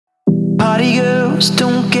Party girls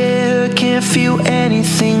don't get hurt, can't feel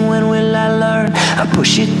anything. When will I learn? I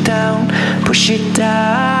push it down, push it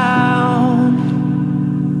down.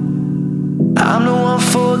 I'm the one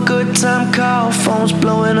for a good time call. Phone's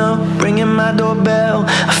blowing up, ringing my doorbell.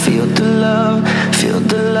 I feel the love, feel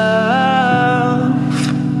the love.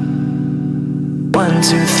 1,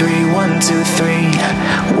 2, 3, 1, 2, 3.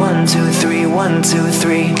 1, 2, 3, 1, 2,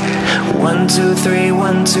 3. 1, 2, 3,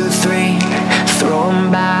 1, 2, 3. Throw 'em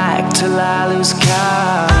back till I lose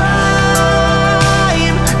count.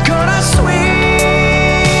 I'm gonna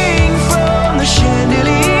swing from the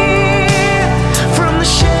chandelier, from the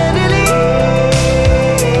chandelier.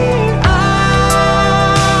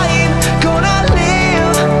 I'm gonna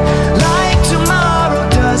live like tomorrow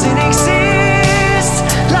doesn't exist,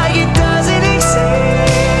 like it doesn't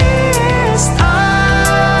exist.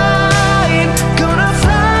 I'm gonna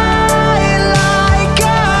fly like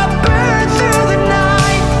a bird through the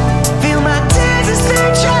night, feel my tears as they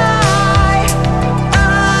dry.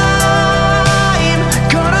 I'm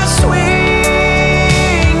gonna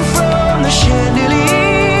swing from the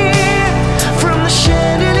chandelier, from the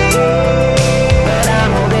chandelier. But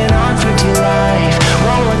I'm holding on for dear life.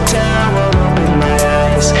 Won't look down, won't open my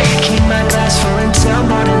eyes. Keep my glass full until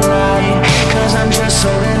morning light, 'cause I'm just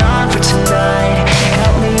holding on for tonight.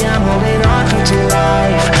 Help me, I'm holding on for dear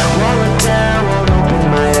life. Won't look down, won't open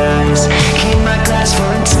my eyes. Keep my glass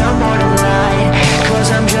full until morning light, 'cause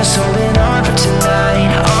I'm just holding on for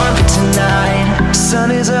tonight, on for tonight. Sun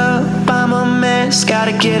is up, I'm a mess.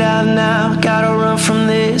 Gotta get out now, gotta run from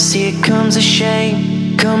this. Here comes the shame,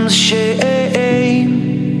 comes the shame.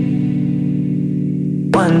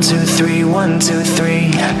 1, 2, 3, 1, 2, 3.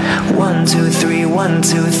 1, 2, 3, 1,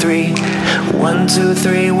 2, 3. 1, 2,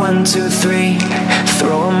 3, 1, 2, 3.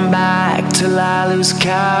 Throw 'em back till I lose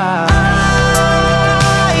count.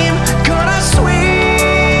 I'm gonna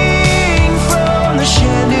swing from the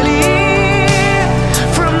chandelier,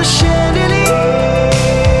 from the chandelier.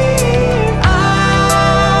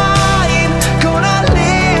 I'm gonna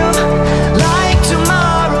live like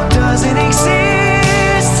tomorrow doesn't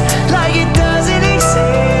exist, like it doesn't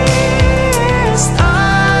exist.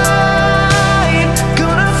 I'm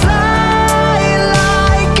gonna fly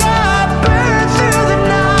like a bird through the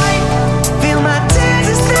night, feel my tears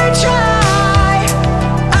as they dry.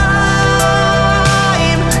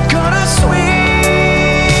 I'm gonna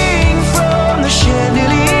swing from the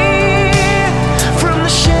chandelier, from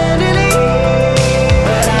the chandelier.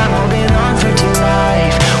 But I'm holding on for dear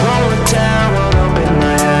life. Won't look down, won't open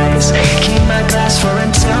my eyes. Keep my glass full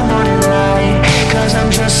until morning light, 'cause I'm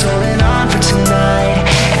just holding on for tonight.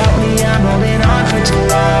 Help me, I'm holding on for dear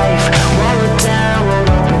life. Won't look down, won't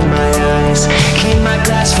open my eyes. Keep my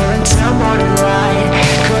glass full until morning light,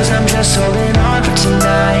 'cause I'm just holding on for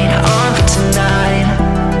tonight, on for tonight.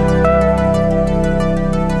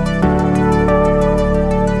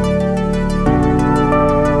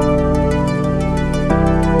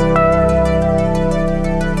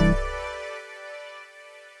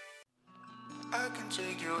 I can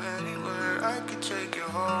take you anywhere, I can take you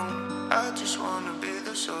home. I just wanna be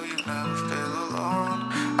there so you never feel alone.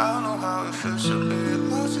 I know how it feels to be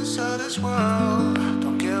lost inside this world.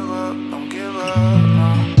 Don't give up, don't give up, no.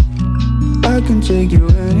 I can take you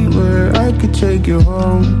anywhere, I can take you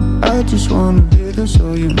home. I just wanna be there so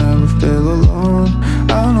you never feel alone.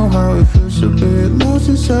 I know how it feels to be lost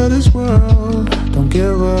inside this world. Don't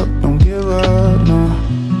give up, don't give up, no.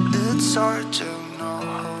 It's hard to know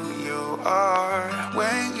who you are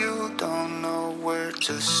when you don't know where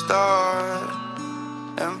to start,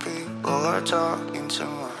 and people are talking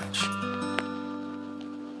too much.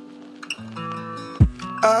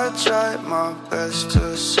 I tried my best to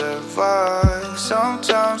survive.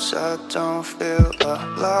 Sometimes I don't feel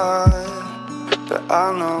alive, but I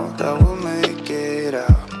know that we'll make it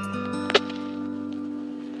out.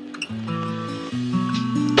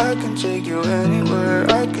 I can take you anywhere,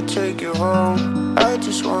 I can take you home. I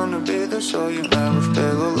just wanna be there so you never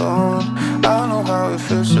feel alone. I know how it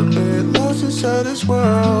feels to be lost inside this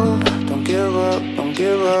world. Don't give up, don't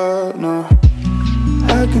give up, no.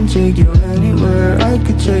 I can take you anywhere, I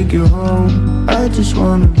can take you home. I just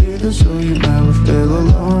wanna be there so you never feel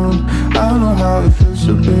alone. I know how it feels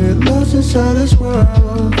to be lost inside this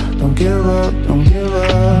world. Don't give up, don't give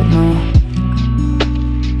up, no.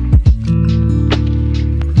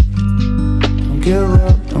 Don't give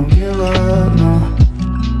up, don't give up, no.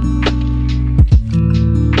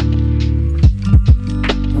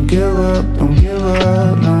 Don't give up, don't give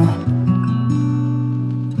up, no.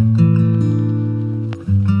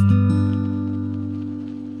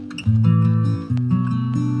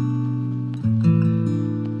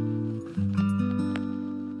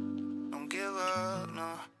 Don't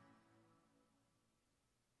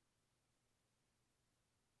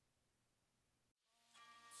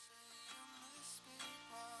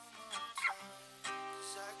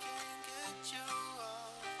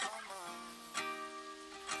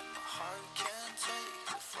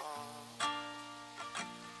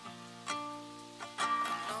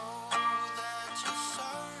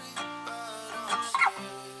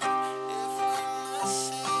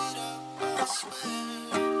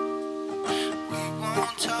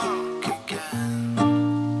won't talk again.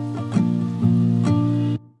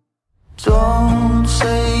 Don't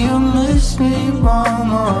say you miss me one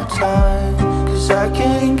more time, 'cause I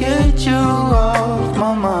can't get you off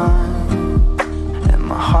my mind, and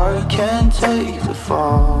my heart can't take the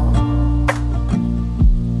fall.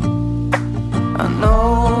 I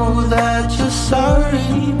know that you're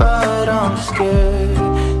sorry, but I'm scared.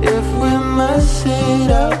 If we mess it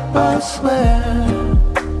up, I swear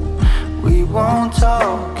we won't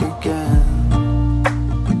talk again.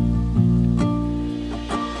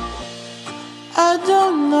 I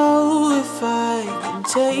don't know if I can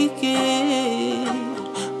take it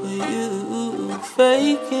with you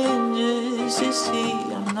faking just to see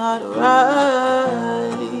I'm not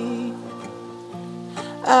right.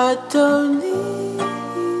 I don't need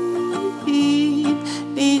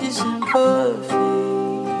your sympathy.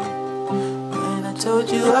 When I told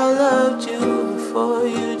you I loved you before,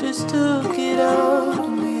 you just took it out of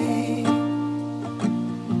me.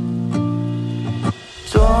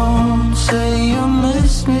 Don't say you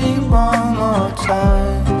miss me one more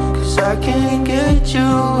time, 'cause I can't get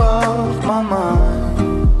you off my mind,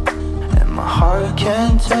 and my heart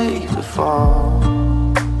can't take the fall.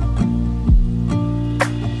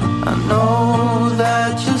 I know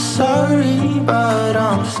that you're sorry, but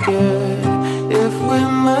I'm scared. If we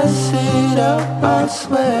mess it up, I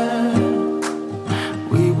swear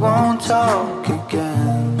we won't talk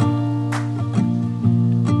again.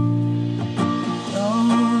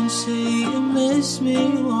 Don't say you miss me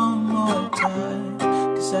one more time,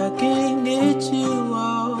 'cause I can't get you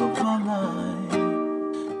off my mind,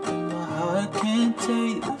 and my heart can't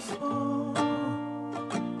take the fall.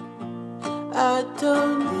 I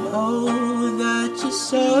don't know that you're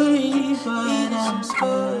sorry, but I'm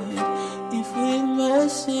scared. If we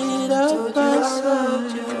mess it up, I swear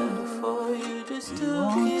before you just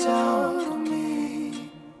took it out of me.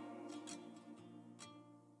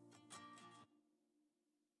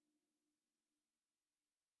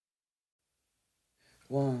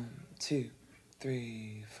 One, two,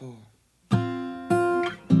 three, four.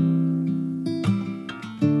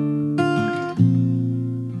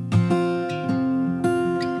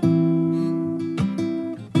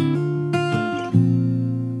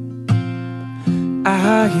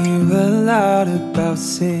 I hear a lot about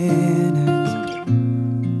sinners.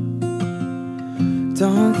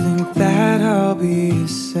 Don't think that I'll be a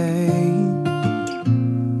saint,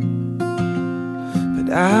 but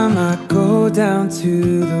I might go down to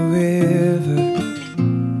the river,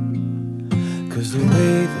 'cause the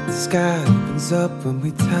way that the sky opens up when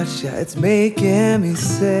we touch, yeah, it's making me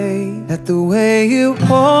say that the way you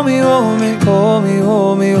hold me, hold me, hold me,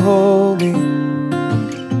 hold me, hold me,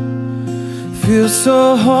 feels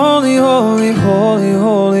so holy, holy, holy,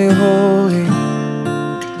 holy, holy.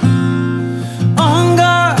 On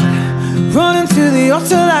God, running to the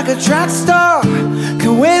altar like a track star.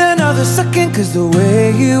 Can't wait another second, 'cause the way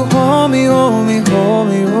you hold me, hold me, hold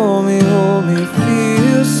me, hold me, hold me,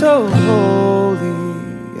 feels so holy,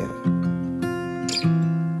 yeah.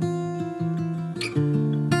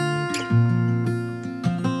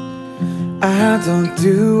 I don't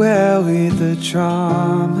do well with the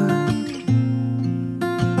drama.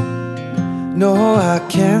 No, I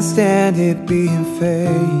can't stand it being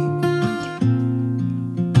fake.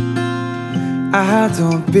 I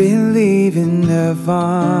don't believe in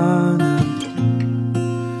nirvana,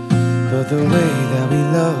 but the way that we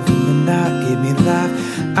love in the night give me life.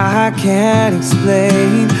 I can't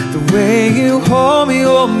explain the way you hold me,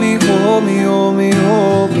 hold me, hold me, hold me,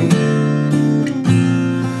 hold me,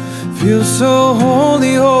 feel so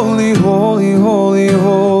holy, holy, holy, holy,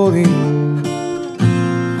 holy.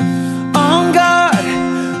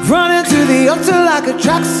 Running to the altar like a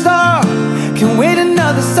track star. Can't wait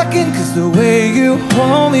another second, 'cause the way you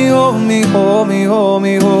hold me, hold me, hold me, hold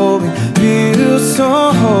me, hold me, feels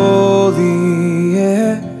so holy,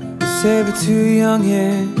 yeah. They say we're too young,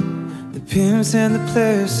 yeah. The pimps and the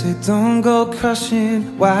players say don't go crushing.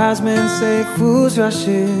 Wise men say fools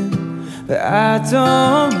rushing, but I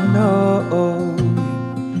don't know.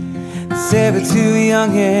 They say we're too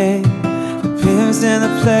young, yeah. Pimps and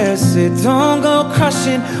the players say don't go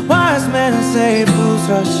crushing. Wise men say fools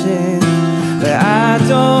rushing, but I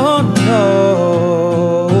don't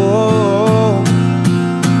know.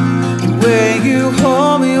 The way you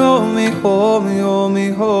hold me, hold me, hold me, hold me,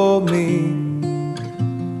 hold me,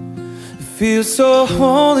 it feels so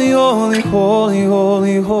holy, holy, holy,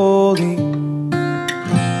 holy, holy.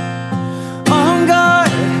 On God,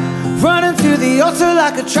 running to the altar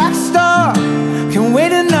like a track star. Can't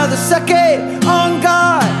wait another second. On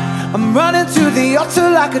God, I'm running to the altar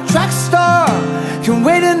like a track star. Can't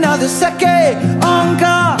wait another second. On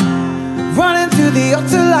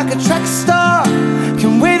like a track star.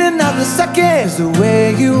 Can't wait another second. 'Cause the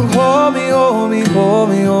way you hold me, hold me, hold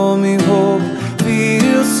me, hold me, hold me,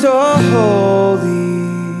 feels so holy.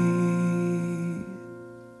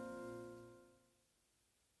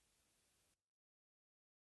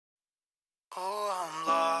 Oh, I'm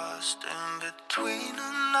lost in between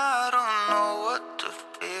and I don't know what to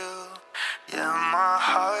feel. Yeah, my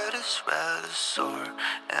heart is rather sore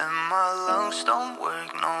and my lungs don't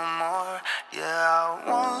work no more. Yeah, I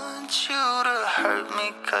want you to hurt me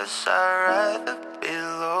 'cause I'd rather be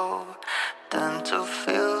low than to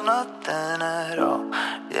feel nothing at all.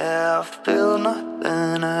 Yeah, I feel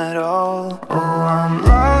nothing at all. Oh, I'm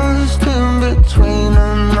lost in between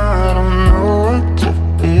and I don't know what to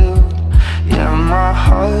feel. Yeah, my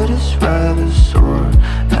heart is rather sore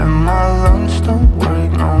and my lungs don't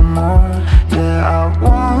work no more. Yeah, I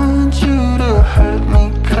want you to hurt me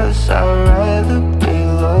 'cause I'd rather be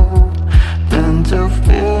low than to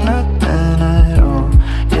feel nothing at all.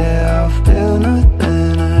 Yeah, I feel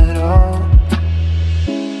nothing at all.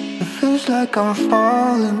 It feels like I'm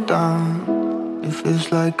falling down. It feels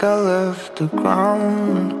like I left the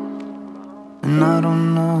ground and I don't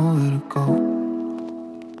know where to go.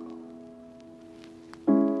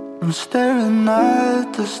 I'm staring at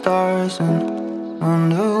the stars and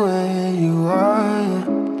wonder where you are.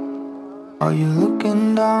 Are you looking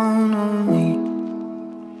down on me?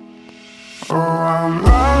 Oh, I'm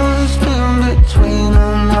lost in between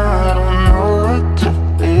and I don't know what to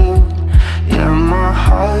feel. Yeah, my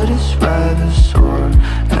heart is rather sore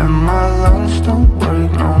and my lungs don't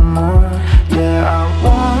work no more. Yeah, I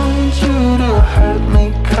want you to hurt me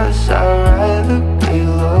 'cause I'd rather be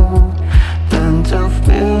low than to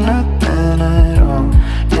feel nothing at all.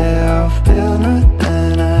 Yeah, I feel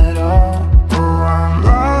nothing at all. Oh, I'm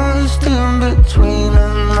lost in between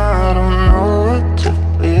and I don't know what to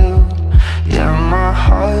feel. Yeah, my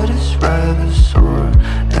heart is rather sore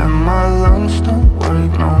and my lungs don't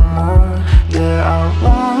work no more. Yeah, I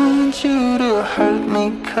want you to hurt me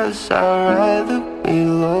 'cause I'd rather be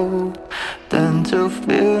low than to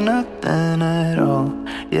feel nothing at all.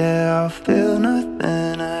 Yeah, I feel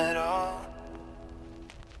nothing at all.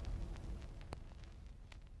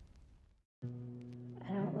 I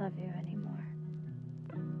don't love you anymore.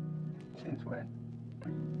 Since when?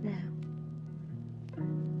 Now.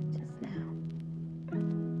 Just now.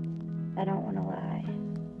 I don't want to lie.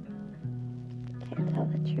 Can't tell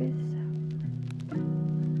the truth, so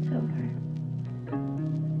it's over.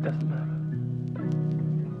 Doesn't matter.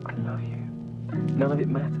 I love you. None of it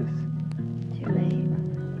matters. Too late.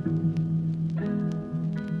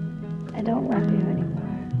 I don't love you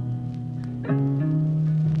anymore.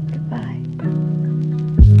 Goodbye.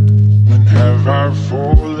 When have I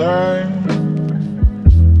fallen?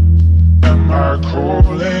 Am I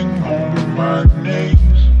crawling on my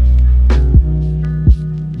knees?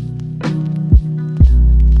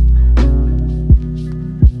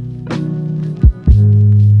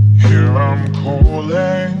 Here I'm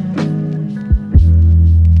calling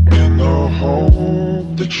in the hope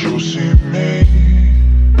that you'll see me.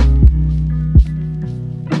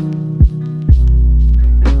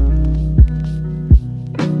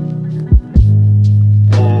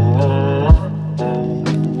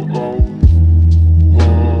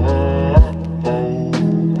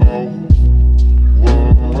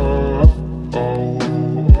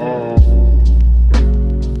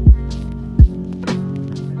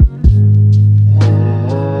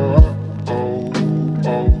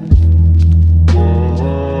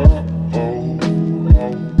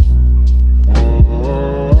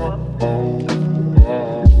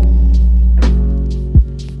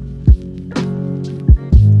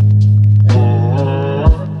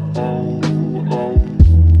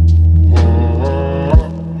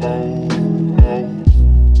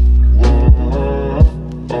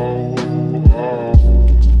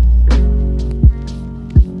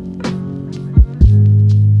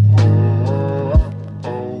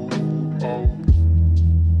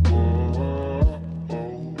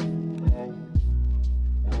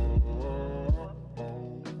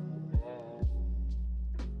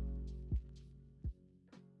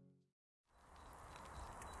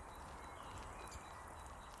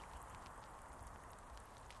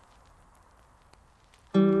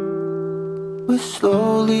 We're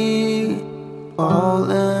slowly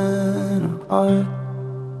falling apart.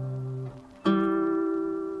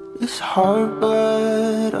 It's hard,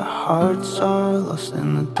 but our hearts are lost in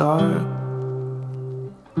the dark.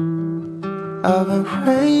 I've been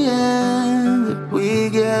praying that we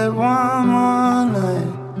get one more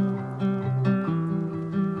night,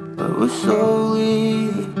 but we're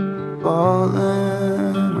slowly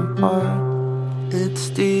falling apart. It's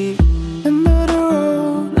the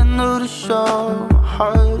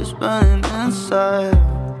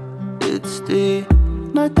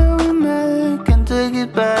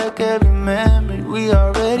memory we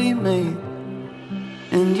already made.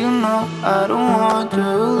 And you know I don't want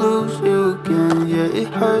to lose you again. Yeah, it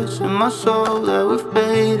hurts in my soul that we're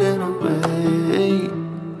fading away.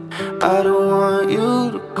 I don't want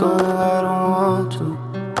you to go, I don't want to.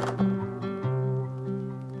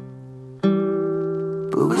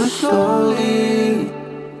 But we're slowly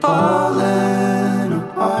falling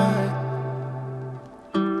apart.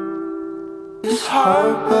 It's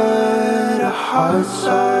hard, but our hearts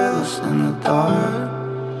are lost in the dark.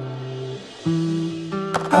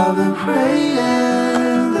 I've been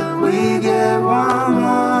praying that we get one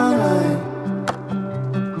more night,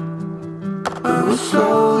 but we're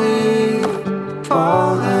slowly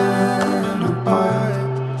falling apart.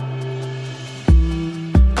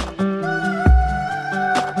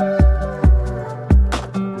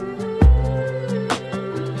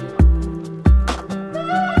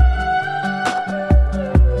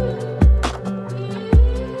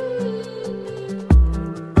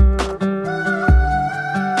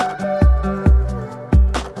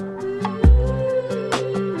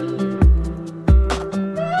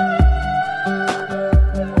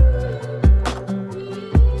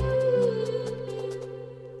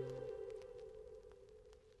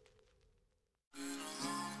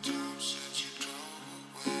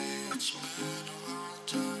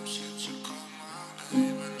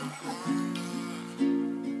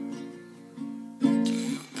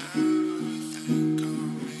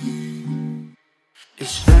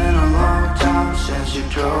 It's been a long time since you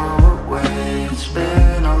drove away. It's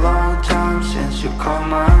been a long time since you called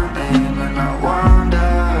my name. And I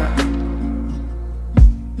wonder,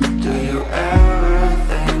 do you ever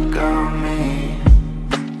think of me?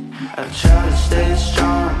 I try to stay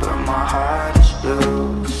strong, but my heart is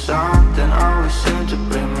blue. Something always seems to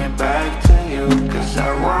bring me back to you. Cause I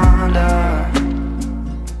wonder,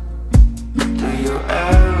 do you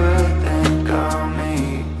ever think of me?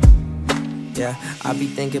 Yeah, I be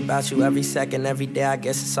thinking about you every second, every day, I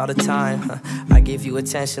guess it's all the time. I gave you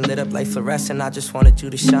attention, lit up like fluorescent, I just wanted you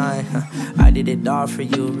to shine. I did it all for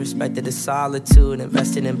you, respected the solitude,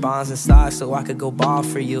 invested in bonds and stocks so I could go ball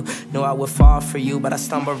for you. Know I would fall for you, but I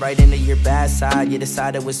stumbled right into your bad side. You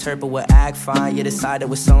decided it was hurt but would act fine. You decided it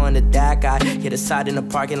was so into that guy. You decided in the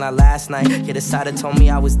parking lot last night. You decided told me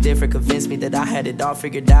I was different, convinced me that I had it all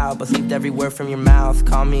figured out. Believed every word from your mouth,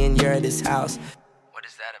 call me and you're at his house. What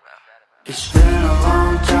is that about? It's been a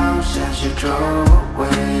long time since you drove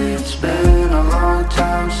away. It's been a long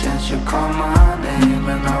time since you called my name.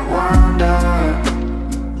 And I wonder,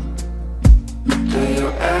 do you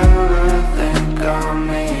ever think of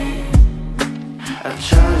me? I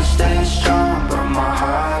try to stay strong, but my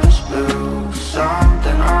heart is blue.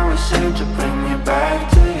 Something always seems to bring me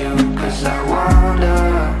back to you. Cause I wonder,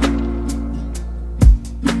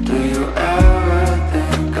 do you ever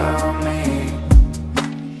think of me?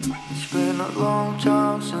 It's been a long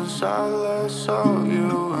time since I last saw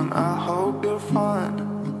you, and I hope you're fine.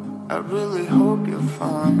 I really hope you're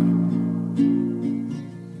fine.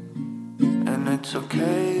 And it's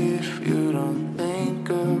okay if you don't think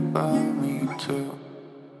about me too.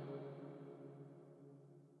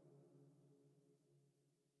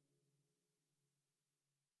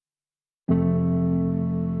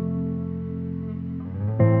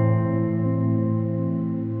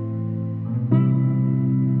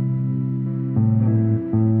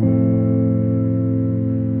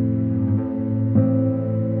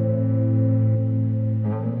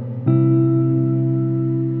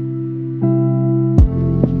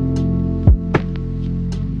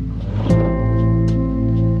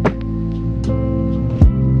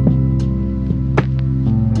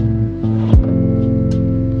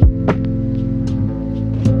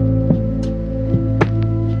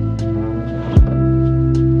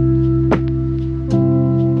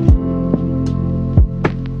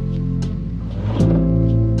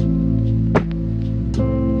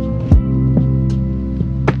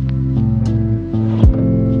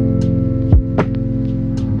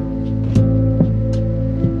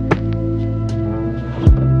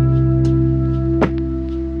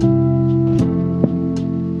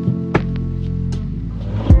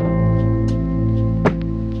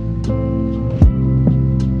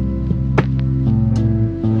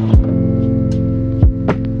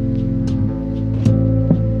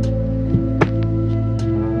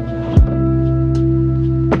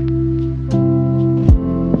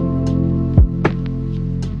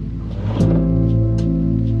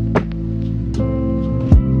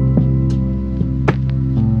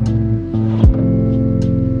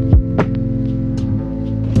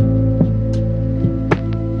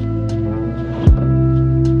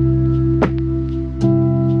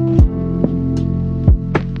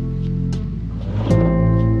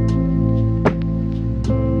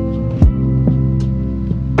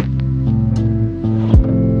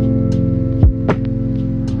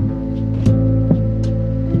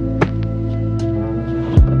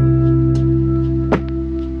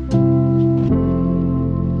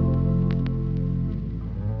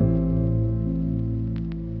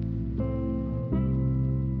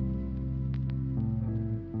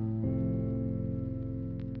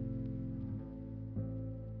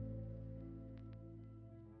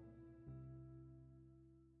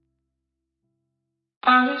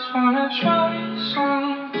 I just wanna try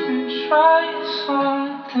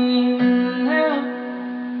something new.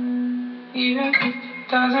 Even if it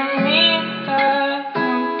doesn't mean that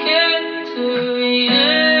I'll get to you.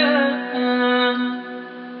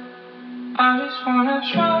 I just wanna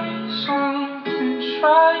try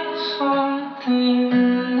something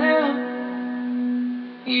new.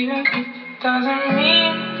 Even if it doesn't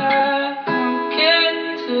mean that I'll get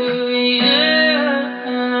to you.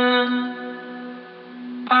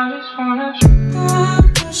 I just wanna the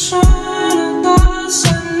pressure and the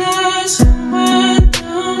sadness that went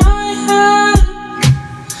through my head.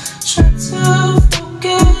 Try to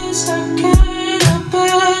focus, I can't help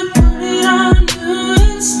it. Put it on you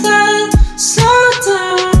instead. Slow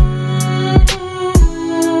down.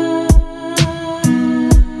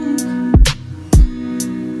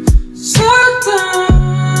 Slow down.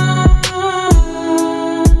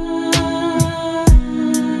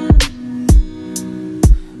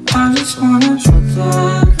 I just wanna feel the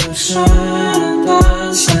pressure and the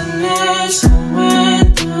sadness that went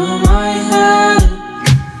through my head.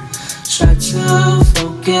 Try to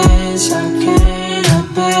focus, I can't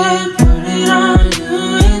help it. Put it on you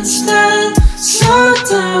instead. Slow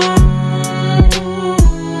down.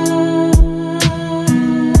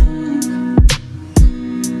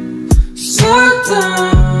 Slow down.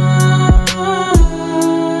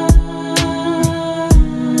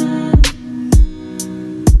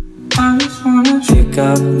 Pick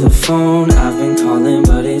up the phone, I've been calling,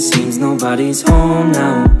 but it seems nobody's home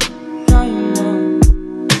now.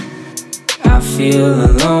 I feel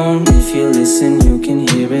alone, if you listen you can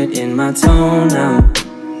hear it in my tone now.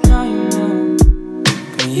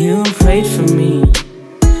 But you prayed for me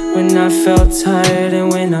when I felt tired, and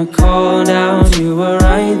when I called out you were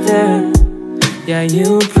right there. Yeah,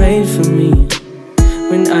 you prayed for me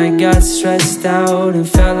when I got stressed out and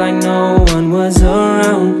felt like no one was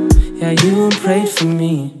around. Yeah, you prayed for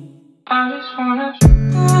me. I just wanna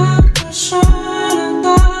the pressure and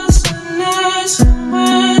the sadness that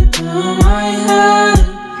went through my head.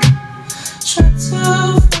 Try to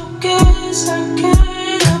focus, I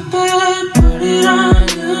can't help it. Put it on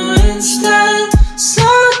you instead.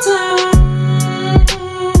 Slow down.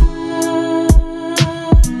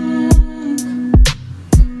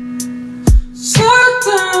 Slow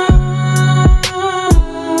down.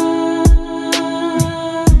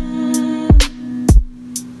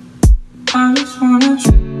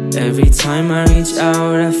 Every time I reach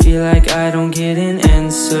out, I feel like I don't get an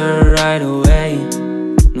answer right away.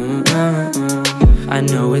 I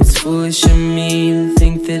know it's foolish of me to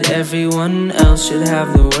think that everyone else should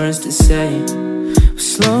have the words to say.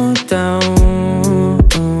 Slow down,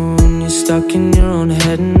 you're stuck in your own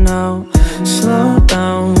head now. Slow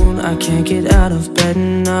down, I can't get out of bed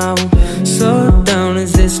now. Slow down,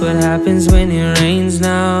 is this what happens when it rains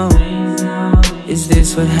now? Is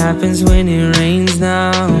this what happens when it rains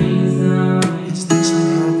now? Is this what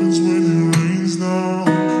happens when it rains now?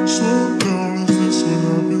 Slow down, is this what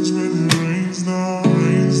happens when it rains now?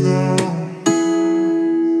 Rains now.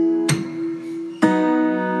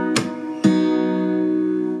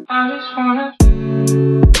 I just wanna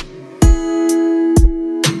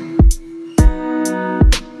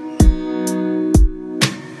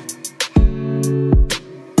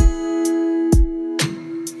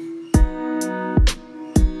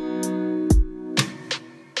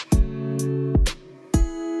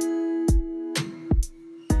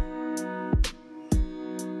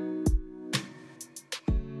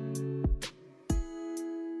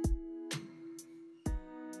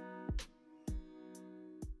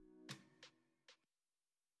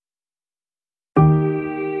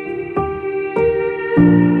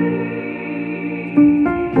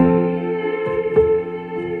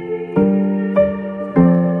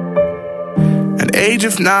Age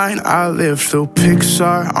of 9, I lived through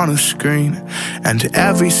Pixar on a screen, and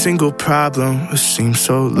every single problem seemed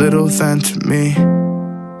so little then to me.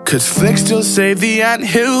 Cause flicks still save the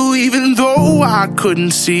anthill, even though I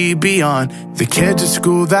couldn't see beyond the kids at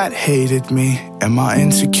school that hated me and my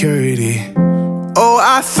insecurity. Oh,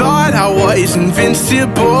 I thought I was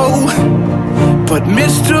invincible, but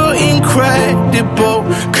Mr. Incredible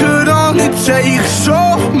could only take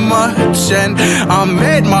so much, and I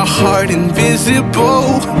made my heart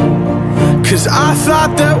invisible. Cause I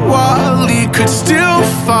thought that Wally could still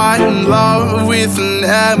find love with an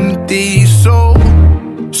empty soul.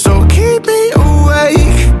 So keep me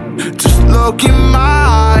awake, just look in my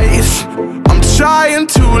eyes. I'm trying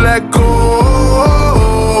to let go.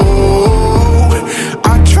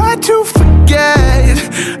 I try to forget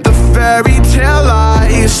the fairy tale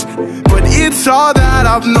lies, but it's all that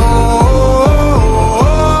I've known.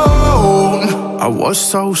 I was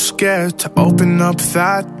so scared to open up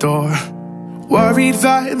that door. Worried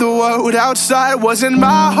that the world outside wasn't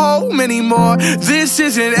my home anymore. This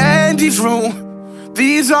isn't Andy's room.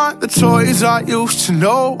 These aren't the toys I used to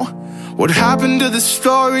know. What happened to the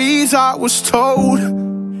stories I was told?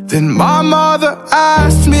 Then my mother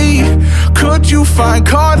asked me, could you find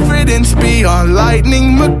confidence beyond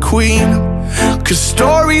Lightning McQueen? 'Cause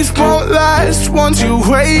stories won't last once you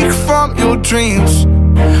wake from your dreams.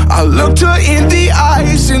 I looked her in the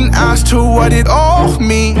eyes and asked her what it all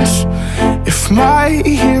means. If my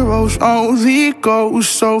heroes only go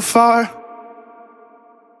so far.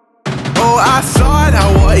 Oh, I thought I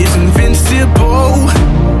was invincible,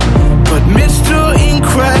 but Mr.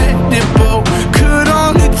 Incredible could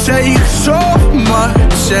only take so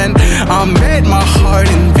much. And I made my heart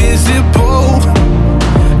invisible,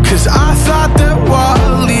 'cause I thought that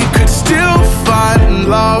Wally could still find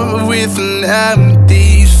love with an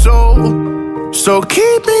empty soul. So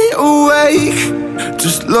keep me awake,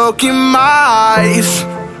 just look in my eyes.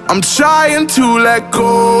 I'm trying to let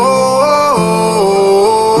go.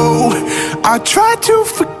 I try to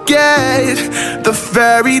forget the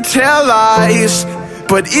fairy tale lies,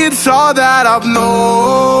 but it's all that I've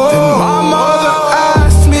known. Then my mother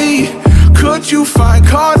asked me, could you find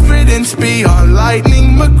confidence beyond Lightning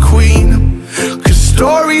McQueen? 'Cause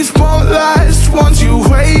stories won't last once you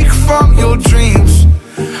wake from your dreams.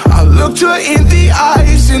 I looked her in the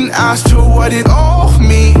eyes and asked her what it all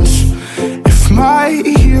means. If my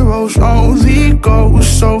heroes only go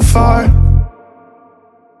so far.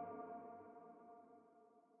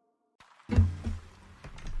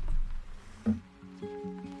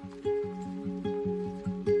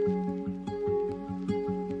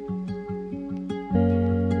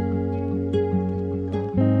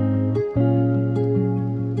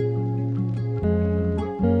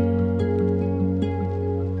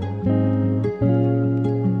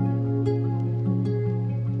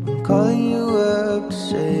 Calling you up to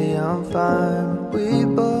say I'm fine. We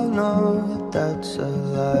both know that that's a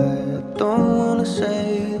lie. I don't wanna say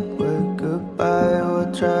the word goodbye. Oh, I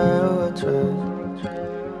try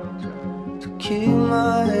to keep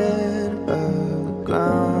my head above the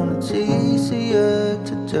ground. It's easier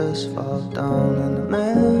to just fall down in the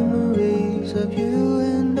memories of you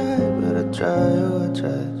and I. But I try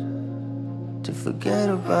to forget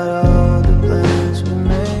about all the plans we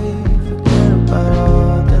made. Forget about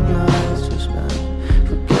all the nights we spent.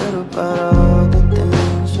 Forget about all the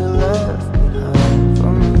things you left behind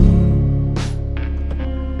for me.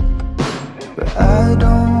 But I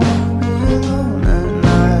don't wanna be alone at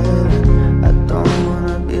night. I don't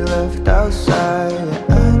wanna be left outside.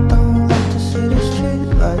 I don't like to see the street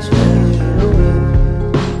lights fade away.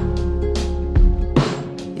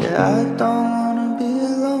 Yeah, I don't wanna be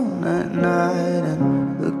alone at night and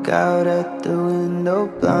look out at the window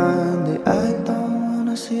blindly. I don't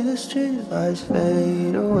wanna see the street lights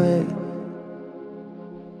fade away.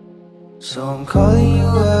 So I'm calling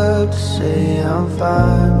you up to say I'm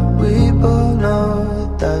fine. We both know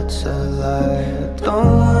that that's a lie. I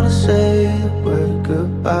don't wanna say the word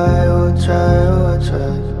goodbye. Oh, I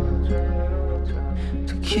try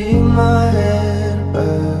to keep my head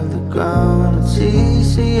above the ground. It's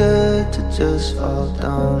easier to just fall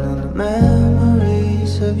down in the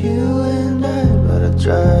memories of you and I. But I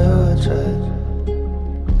try,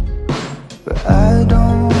 but I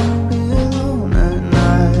don't